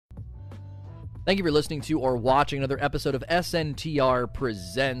Thank you for listening to or watching another episode of SNTR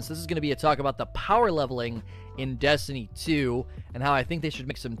Presents. This is going to be a talk about the power leveling in Destiny 2 and how I think they should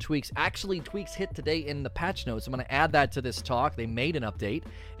make some tweaks. Actually, tweaks hit today in the patch notes. I'm going to add that to this talk. They made an update.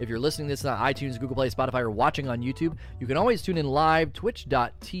 If you're listening to this on iTunes, Google Play, Spotify, or watching on YouTube, you can always tune in live,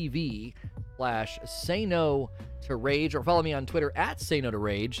 twitch.tv/say no to rage, or follow me on Twitter at say no to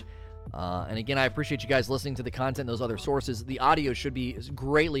rage. And again, I appreciate you guys listening to the content, those other sources. The audio should be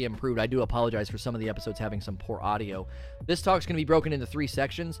greatly improved. I do apologize for some of the episodes having some poor audio. This talk's going to be broken into 3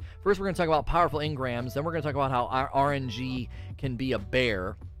 sections. First, we're going to talk about powerful engrams. Then we're going to talk about how our RNG can be a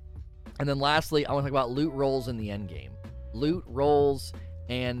bear. And then lastly, I want to talk about loot rolls in the endgame. Loot rolls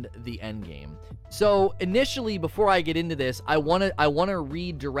and the endgame. So initially, before I get into this, I want to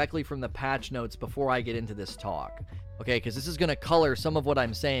read directly from the patch notes before I get into this talk. Okay, because this is going to color some of what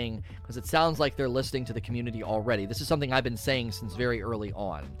I'm saying, because it sounds like they're listening to the community already. This is something I've been saying since very early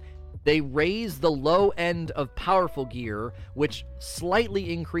on. They raise the low end of powerful gear, which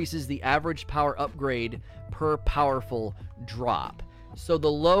slightly increases the average power upgrade per powerful drop. So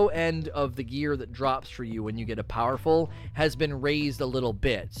the low end of the gear that drops for you when you get a powerful has been raised a little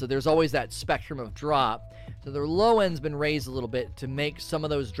bit. So there's always that spectrum of drop. So the low end's been raised a little bit to make some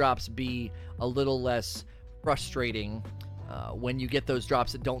of those drops be a little less frustrating when you get those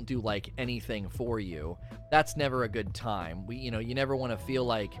drops that don't do like anything for you. That's never a good time. You never want to feel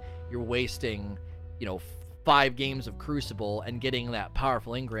like you're wasting 5 games of Crucible and getting that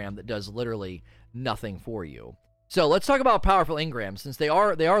powerful engram that does literally nothing for you. So let's talk about powerful engrams, since they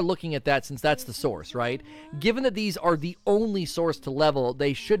are looking at that, since that's the source, right? Given that these are the only source to level,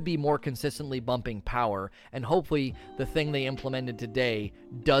 they should be more consistently bumping power, and hopefully the thing they implemented today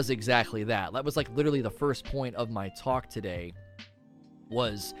does exactly that. That was like literally the first point of my talk today,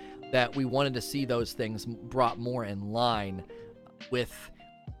 was that we wanted to see those things brought more in line with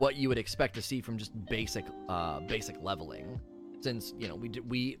what you would expect to see from just basic leveling. Since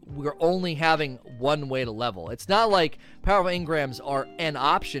we're only having one way to level. It's not like powerful engrams are an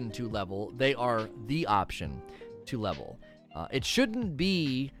option to level. They are the option to level. It shouldn't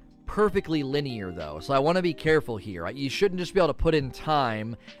be perfectly linear, though. So I want to be careful here. You shouldn't just be able to put in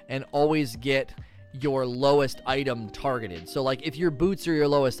time and always get your lowest item targeted. So like if your boots are your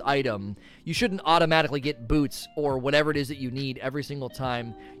lowest item, you shouldn't automatically get boots or whatever it is that you need every single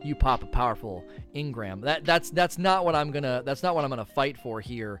time you pop a powerful engram. That's not what I'm gonna fight for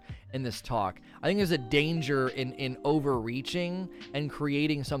here in this talk. I think there's a danger in overreaching and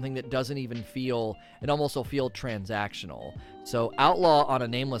creating something that doesn't even feel, it almost will feel transactional. So Outlaw on a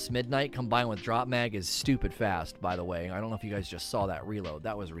Nameless Midnight combined with Drop Mag is stupid fast, by the way. I don't know if you guys just saw that reload.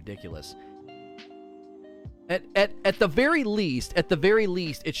 That was ridiculous. At the very least,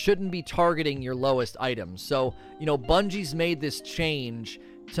 it shouldn't be targeting your lowest items. So, Bungie's made this change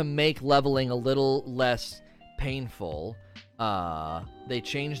to make leveling a little less painful. They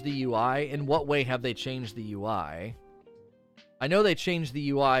changed the UI. In what way have they changed the UI? I know they changed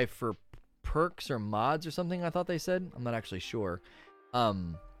the UI for perks or mods or something, I thought they said. I'm not actually sure.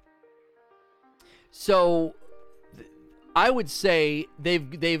 So I would say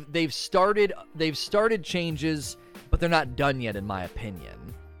they've started changes, but they're not done yet, in my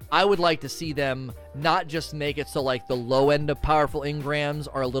opinion. I would like to see them not just make it so like the low end of powerful engrams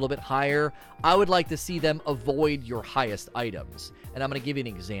are a little bit higher. I would like to see them avoid your highest items. And I'm going to give you an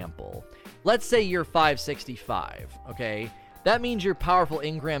example. Let's say you're 565, okay? That means your powerful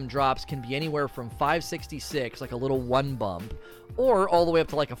engram drops can be anywhere from 566, like a little 1 bump, or all the way up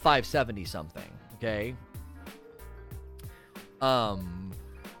to like a 570 something, okay? I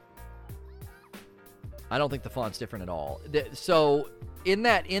don't think the font's different at all. So in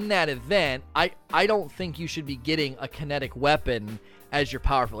that event, I don't think you should be getting a kinetic weapon as your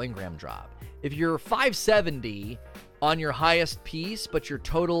powerful engram drop. If you're 570 on your highest piece, but your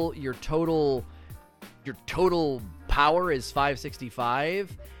total power is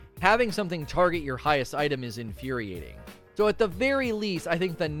 565, having something target your highest item is infuriating. So at the very least, I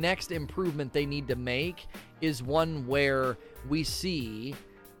think the next improvement they need to make is one where we see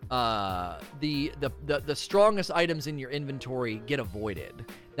the strongest items in your inventory get avoided.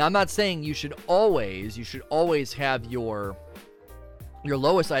 Now, I'm not saying you should always have your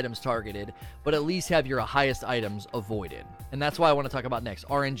lowest items targeted, but at least have your highest items avoided. And that's why I want to talk about next.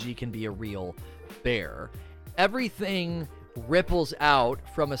 RNG can be a real bear. Everything ripples out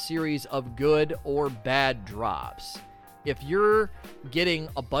from a series of good or bad drops. If you're getting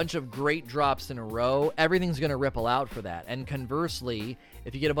a bunch of great drops in a row, everything's going to ripple out for that. And conversely,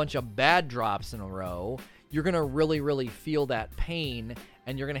 if you get a bunch of bad drops in a row, you're going to really, really feel that pain,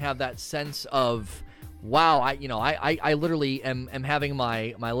 and you're going to have that sense of, wow, I literally am having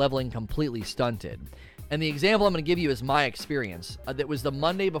my leveling completely stunted. And the example I'm going to give you is my experience. That was the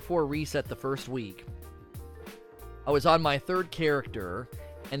Monday before reset the first week. I was on my third character,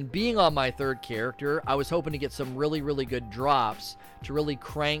 and being on my third character, I was hoping to get some really, really good drops to really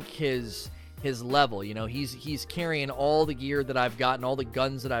crank his level. You know, he's carrying all the gear that I've gotten, all the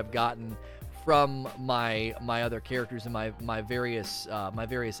guns that I've gotten from my other characters and my various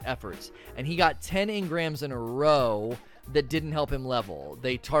efforts. And he got 10 engrams in a row that didn't help him level.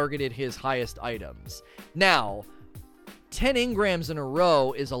 They targeted his highest items. Now, 10 engrams in a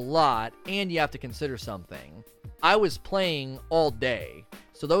row is a lot, and you have to consider something. I was playing all day,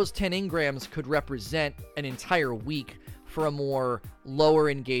 so those 10 engrams could represent an entire week for a more lower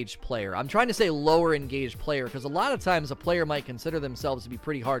engaged player. I'm trying to say lower engaged player because a lot of times a player might consider themselves to be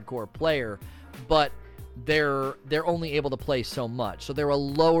pretty hardcore player, but they're only able to play so much. So they're a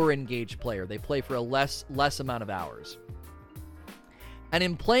lower engaged player. They play for a less amount of hours. And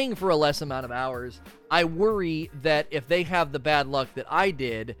in playing for a less amount of hours, I worry that if they have the bad luck that I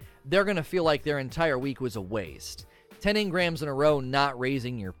did, they're going to feel like their entire week was a waste. 10 engrams in a row not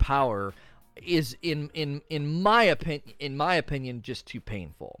raising your power is in my opinion just too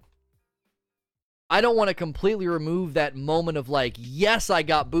painful. I don't want to completely remove that moment of like, yes, I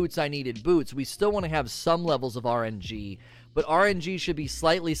got boots, I needed boots. We still want to have some levels of RNG, but RNG should be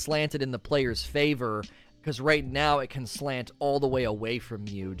slightly slanted in the player's favor, because right now it can slant all the way away from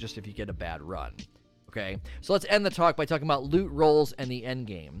you just if you get a bad run. Okay, so let's end the talk by talking about loot rolls and the end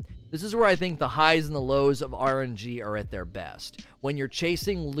game. This is where I think the highs and the lows of RNG are at their best. When you're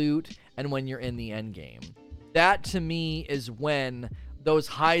chasing loot and when you're in the end game. That to me is when those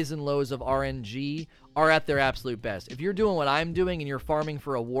highs and lows of RNG are at their absolute best. If you're doing what I'm doing and you're farming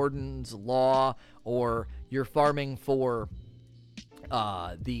for a Warden's Law, or you're farming for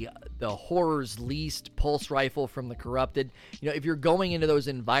the Horror's Least pulse rifle from the Corrupted, you know, if you're going into those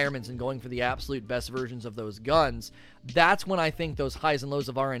environments and going for the absolute best versions of those guns, that's when I think those highs and lows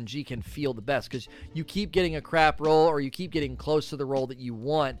of RNG can feel the best, because you keep getting a crap roll or you keep getting close to the roll that you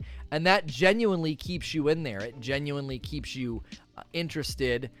want, and that genuinely keeps you in there. It genuinely keeps you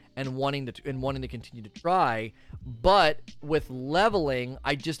interested and wanting to continue to try. But with leveling,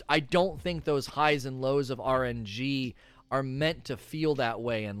 I don't think those highs and lows of RNG are meant to feel that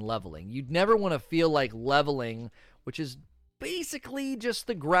way in leveling. You'd never want to feel like leveling, which is basically just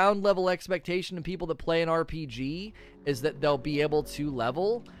the ground level expectation of people that play an RPG, is that they'll be able to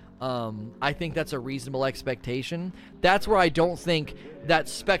level. I think that's a reasonable expectation. That's where I don't think that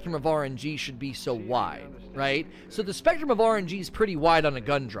spectrum of RNG should be so wide, right? So the spectrum of RNG is pretty wide on a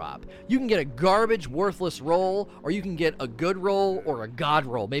gun drop. You can get a garbage, worthless roll, or you can get a good roll or a god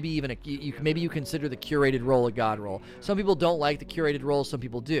roll. Maybe even maybe you consider the curated roll a god roll. Some people don't like the curated roll, some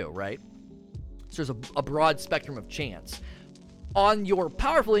people do, right? So there's a broad spectrum of chance. On your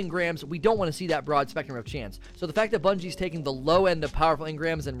powerful engrams, we don't want to see that broad spectrum of chance. So the fact that Bungie's taking the low end of powerful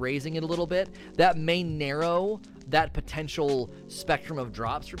engrams and raising it a little bit, that may narrow that potential spectrum of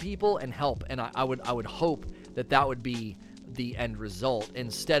drops for people and help. And I would hope that would be the end result,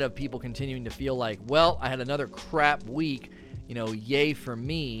 instead of people continuing to feel like, well, I had another crap week, you know, yay for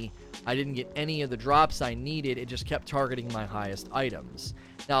me. I didn't get any of the drops I needed. It just kept targeting my highest items.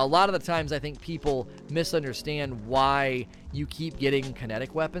 Now, a lot of the times I think people misunderstand why you keep getting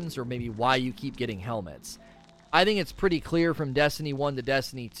kinetic weapons, or maybe why you keep getting helmets. I think it's pretty clear from Destiny 1 to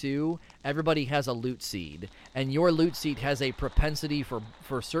Destiny 2, everybody has a loot seed, and your loot seed has a propensity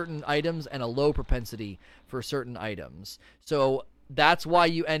for certain items and a low propensity for certain items. So that's why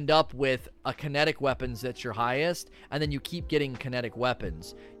you end up with a kinetic weapons that's your highest, and then you keep getting kinetic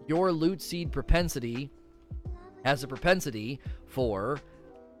weapons. Your loot seed propensity has a propensity for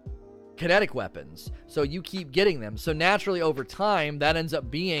kinetic weapons, so you keep getting them. So naturally, over time, that ends up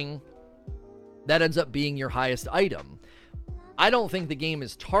being your highest item. I don't think the game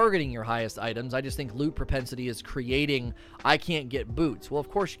is targeting your highest items. I just think loot propensity is creating, I can't get boots. Well, of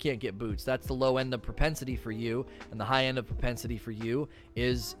course you can't get boots. That's the low end of propensity for you, and the high end of propensity for you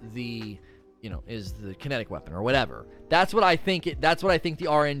is the kinetic weapon or whatever. That's what I think the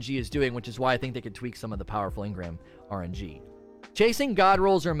RNG is doing, which is why I think they could tweak some of the powerful engram RNG. Chasing god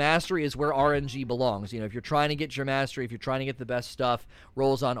rolls or mastery is where RNG belongs. You know, if you're trying to get your mastery, if you're trying to get the best stuff,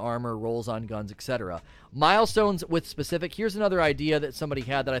 rolls on armor, rolls on guns, etc. Milestones with specific. Here's another idea that somebody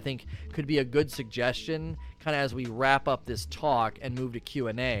had that I think could be a good suggestion, kind of as we wrap up this talk and move to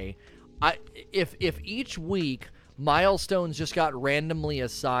Q&A. If each week milestones just got randomly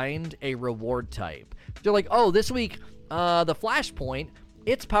assigned a reward type. They're like, oh, this week the Flashpoint,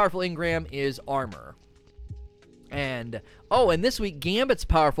 its powerful engram is armor. And this week, Gambit's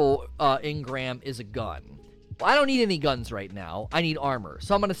powerful engram is a gun. Well, I don't need any guns right now. I need armor.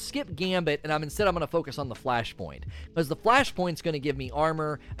 So I'm going to skip Gambit, and instead I'm going to focus on the Flashpoint. Because the Flashpoint's going to give me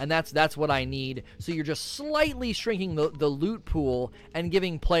armor, and that's what I need. So you're just slightly shrinking the loot pool and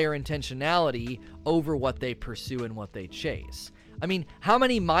giving player intentionality over what they pursue and what they chase. I mean, how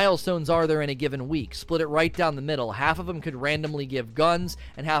many milestones are there in a given week? Split it right down the middle. Half of them could randomly give guns,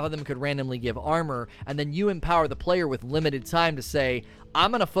 and half of them could randomly give armor, and then you empower the player with limited time to say,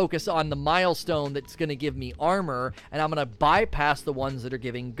 I'm going to focus on the milestone that's going to give me armor, and I'm going to bypass the ones that are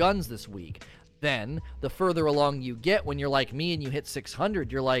giving guns this week. Then, the further along you get, when you're like me and you hit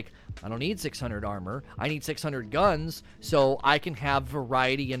 600, you're like, I don't need 600 armor. I need 600 guns so I can have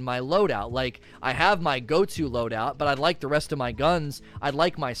variety in my loadout. Like, I have my go-to loadout, but I'd like the rest of my guns. I'd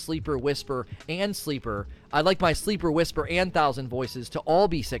like my Sleeper, Whisper, and Sleeper. I'd like my Sleeper, Whisper, and Thousand Voices to all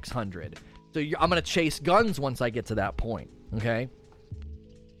be 600. So I'm going to chase guns once I get to that point, okay?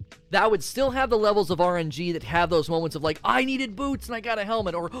 That would still have the levels of RNG that have those moments of like, I needed boots and I got a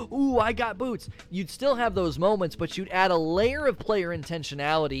helmet, or, ooh, I got boots. You'd still have those moments, but you'd add a layer of player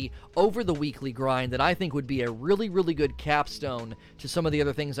intentionality over the weekly grind that I think would be a really, really good capstone to some of the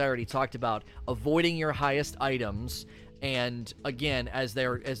other things I already talked about. Avoiding your highest items, and again, as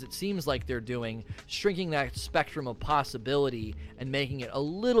it seems like they're doing, shrinking that spectrum of possibility and making it a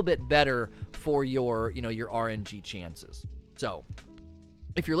little bit better for your RNG chances. So,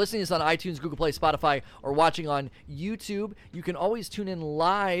 if you're listening to this on iTunes, Google Play, Spotify, or watching on YouTube, you can always tune in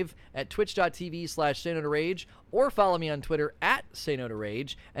live at twitch.tv/SayNoToRage or follow me on Twitter at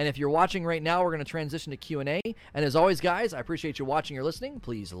SayNoToRage. And if you're watching right now, we're going to transition to Q&A. And as always, guys, I appreciate you watching or listening.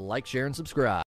 Please like, share, and subscribe.